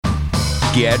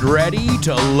Get ready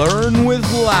to learn with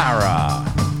Lara.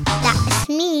 That's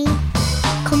me.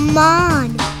 Come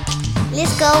on.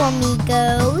 Let's go,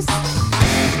 amigos.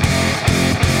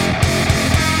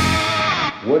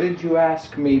 What did you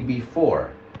ask me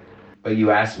before? But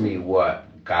you asked me what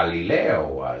Galileo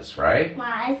was, right?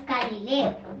 What is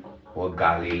Galileo? Well,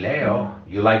 Galileo.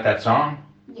 You like that song?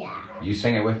 Yeah. You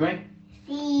sing it with me?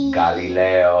 Sí.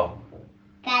 Galileo.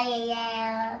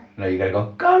 Galileo. No, you gotta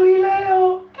go,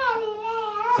 Galileo. Galileo.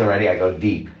 So ready? I go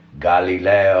deep.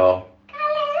 Galileo.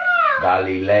 Galileo.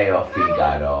 Galileo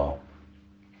Figaro.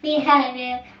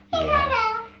 Fíjate.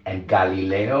 Yeah. And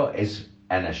Galileo is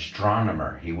an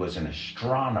astronomer. He was an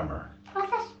astronomer.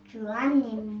 What's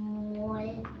astronomy?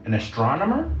 An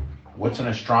astronomer? What's an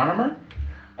astronomer?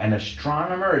 An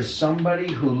astronomer is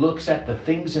somebody who looks at the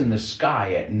things in the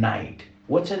sky at night.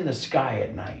 What's in the sky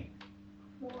at night?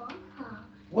 Wow.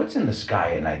 What's in the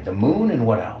sky at night? The moon and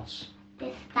what else?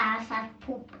 The stars are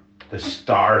poop. The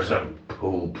stars of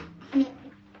poop.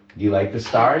 You like the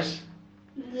stars?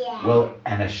 Yeah. Well,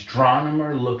 an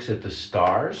astronomer looks at the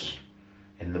stars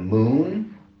and the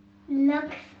moon.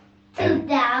 Looks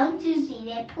down to see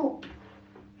the poop.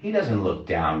 He doesn't look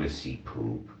down to see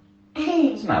poop.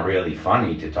 It's not really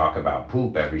funny to talk about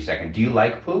poop every second. Do you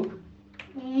like poop?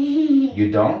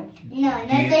 You don't? No,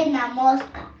 no soy una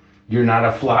mosca. You're not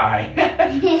a fly.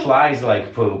 Flies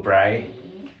like poop, right?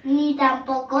 Ni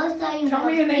tampoco soy un Tell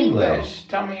me in mosquito. English.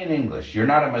 Tell me in English. You're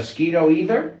not a mosquito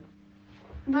either?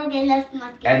 Porque los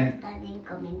mosquitos And- también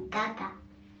comen caca.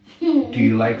 Do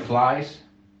you like flies?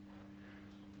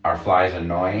 Are flies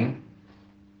annoying?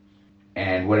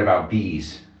 And what about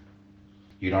bees?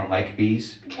 You don't like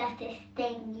bees? Because they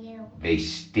sting you. They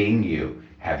sting you.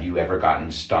 Have you ever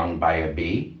gotten stung by a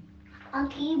bee?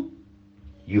 Okay,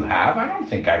 You have? I don't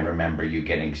think I remember you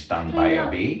getting stung by a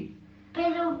bee.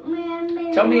 pero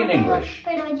me Tell me in English.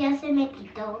 Pero ya se me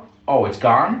quitó. Oh, it's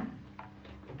gone?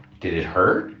 Did it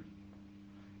hurt?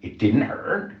 It didn't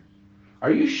hurt?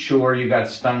 Are you sure you got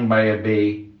stung by a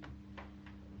bee?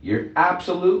 You're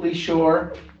absolutely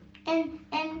sure? En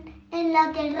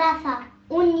la terraza,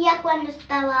 un día cuando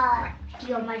estaba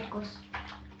tío Marcos.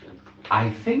 I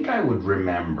think I would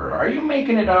remember. Are you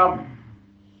making it up?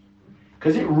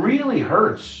 Because it really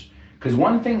hurts. Because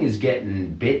one thing is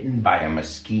getting bitten by a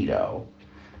mosquito,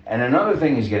 and another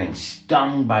thing is getting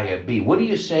stung by a bee. What do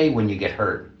you say when you get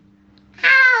hurt?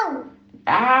 ¡Au!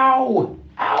 Ow!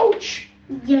 Ouch!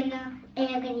 Yo no he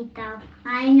gritado.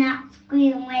 I'm not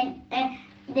screaming when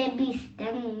the bee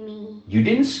stung me. You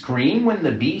didn't scream when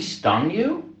the bee stung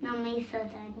you? No me hizo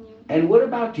daño. And what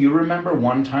about, do you remember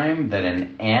one time that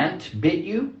an ant bit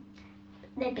you?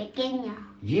 De pequeña.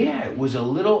 Yeah, it was a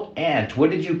little ant.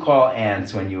 What did you call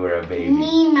ants when you were a baby?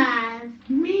 Mimas.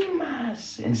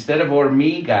 Mimas. Instead of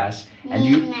hormigas. And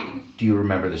you, Mimas. do you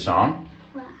remember the song?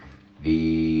 What?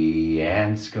 The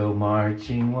ants go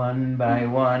marching one by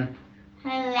one.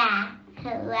 Hurrah,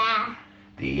 hurrah,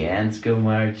 The ants go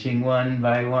marching one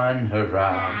by one.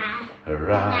 Hurrah,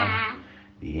 hurrah. hurrah.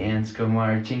 The ants go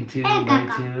marching two Hey, by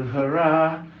Caca. two.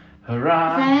 Hurrah,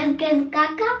 hurrah. ¿Sabes qué es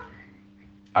caca?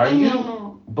 Are you?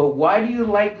 No. But why do you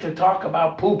like to talk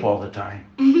about poop all the time?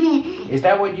 Is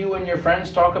that what you and your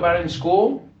friends talk about in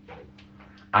school?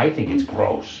 I think it's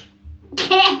gross.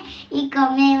 Y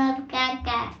comemos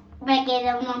caca porque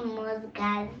somos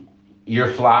moscas.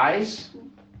 Your flies?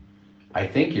 I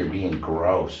think you're being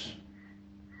gross.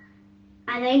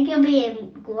 I think you're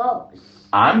being gross.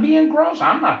 I'm being gross?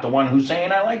 I'm not the one who's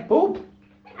saying I like poop.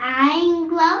 I'm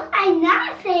gross. I'm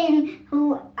not saying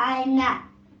who I'm not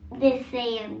the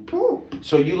saying poop.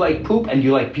 So you like poop and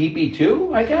you like pee-pee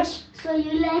too, I guess? So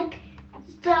you like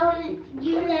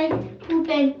poop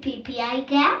and pee-pee, I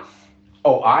guess?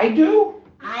 Oh, I do?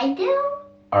 I do.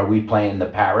 Are we playing the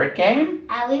parrot game?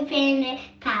 Are we playing the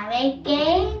parrot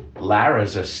game?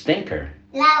 Lara's a stinker.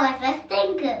 Lara's a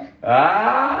stinker.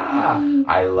 Ah,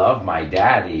 I love my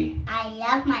daddy. I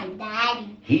love my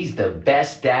daddy. He's the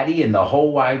best daddy in the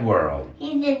whole wide world.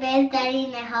 He's the best daddy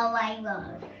in the whole wide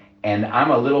world. And I'm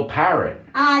a little parrot.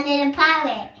 Oh, little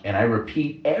parrot. And I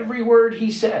repeat every word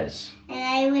he says. And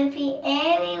I repeat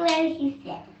every word he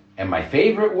says. And my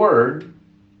favorite word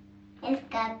It's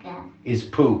caca. is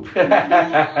poop.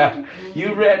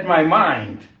 You read my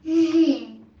mind.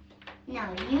 No,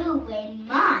 you read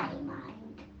my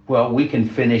mind. Well, we can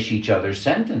finish each other's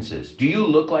sentences. Do you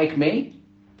look like me?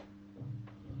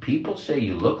 People say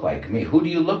you look like me. Who do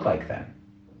you look like then?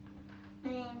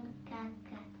 I'm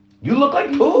caca. You look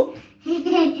like poop?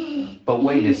 But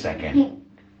wait a second.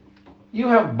 You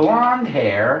have blonde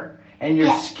hair and your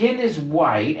Yeah. skin is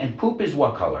white and poop is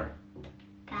what color?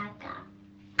 Caca.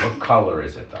 What color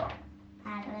is it though?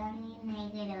 Marrón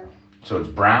y negro. So it's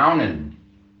brown and,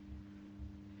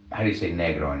 how do you say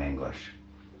negro in English?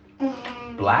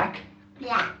 Black?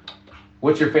 Black.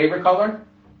 What's your favorite color?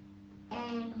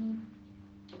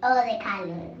 All the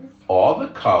colors. All the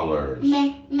colors.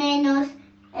 Menos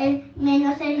el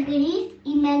gris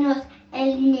y menos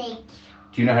el negro.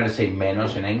 Do you know how to say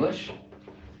menos in English?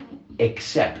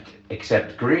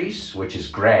 Except gris, which is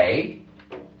gray.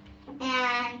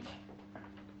 And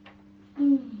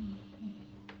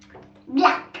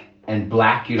black. And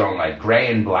black you don't like.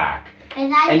 Gray and black.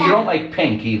 And you don't like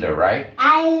pink either, right?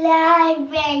 I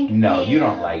like pink. No, too. you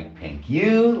don't like pink.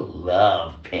 You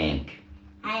love pink.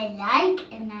 I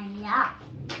like and I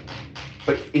love.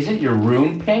 But isn't your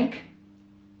room pink?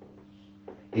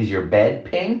 Is your bed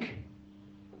pink?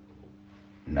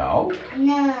 No?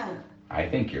 No. I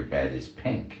think your bed is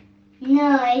pink.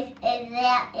 No, es de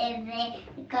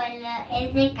color,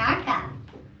 es de caca.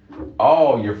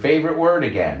 Oh, your favorite word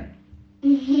again.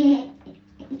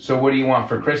 So what do you want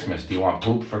for Christmas? Do you want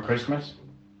poop for Christmas?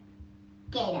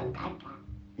 Quiero caca.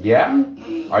 Yeah?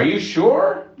 Are you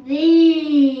sure?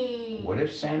 Sí. What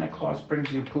if Santa Claus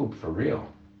brings you poop for real?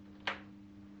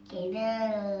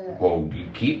 Quiero. Well,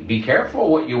 be careful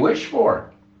what you wish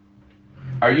for.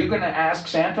 Are you going to ask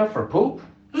Santa for poop?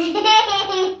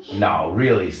 No,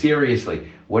 really,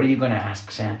 seriously. What are you going to ask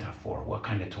Santa for? What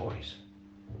kind of toys?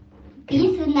 Es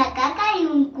una caca y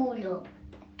un culo.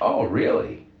 Oh,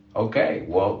 really? Okay,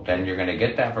 well, then you're going to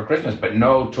get that for Christmas, but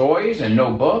no toys and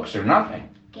no books or nothing.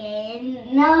 Que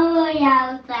no voy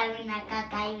a usar una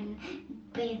caca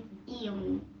y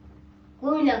un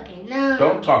culo, que no.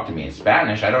 Don't talk to me in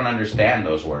Spanish. I don't understand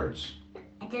those words.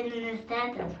 I don't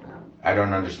understand those words. I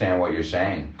don't understand what you're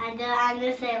saying. I don't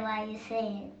understand why you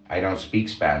say it. I don't speak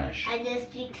Spanish. I just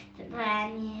speak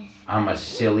Spanish. I'm a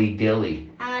silly dilly.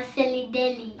 I'm a silly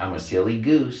dilly. I'm a silly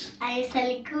goose. I'm a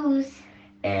silly goose.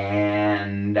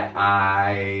 And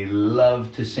I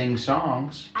love to sing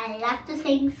songs. I love to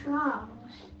sing songs.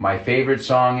 My favorite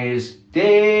song is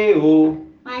Deo.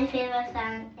 My favorite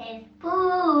song is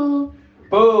Boo.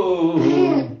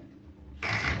 Boo.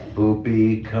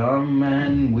 Poopy, come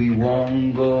and we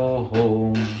won't go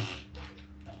home.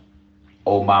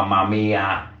 Oh, mamma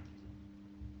mia.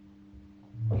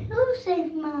 Who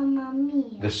sings Mamma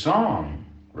Mia? The song,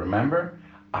 remember?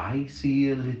 I see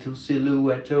a little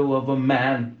silhouette of a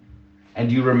man. And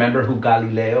do you remember who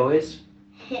Galileo is?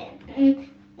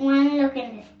 One look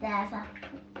in the stars of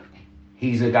poop.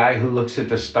 He's a guy who looks at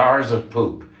the stars of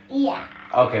poop. Yeah.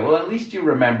 Okay, well, at least you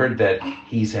remembered that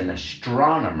he's an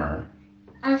astronomer.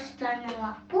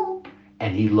 Astronomer of poop.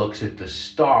 And he looks at the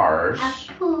stars. Of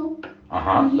poop.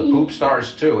 The poop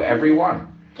stars too, every one.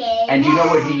 Okay. And you know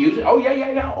what he uses? Oh,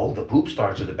 yeah. Oh, the poop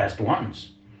stars are the best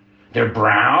ones. They're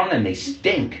brown and they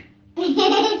stink.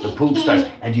 The poop stars.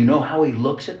 And you know how he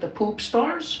looks at the poop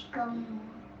stars?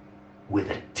 With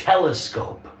a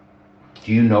telescope.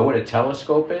 Do you know what a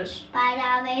telescope is?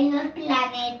 Para ver los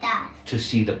planetas. To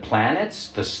see the planets,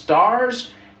 the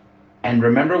stars. And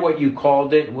remember what you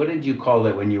called it? What did you call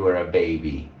it when you were a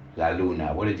baby? La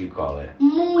luna. What did you call it?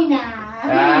 Muna.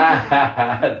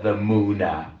 The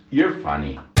Muna. You're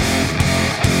funny.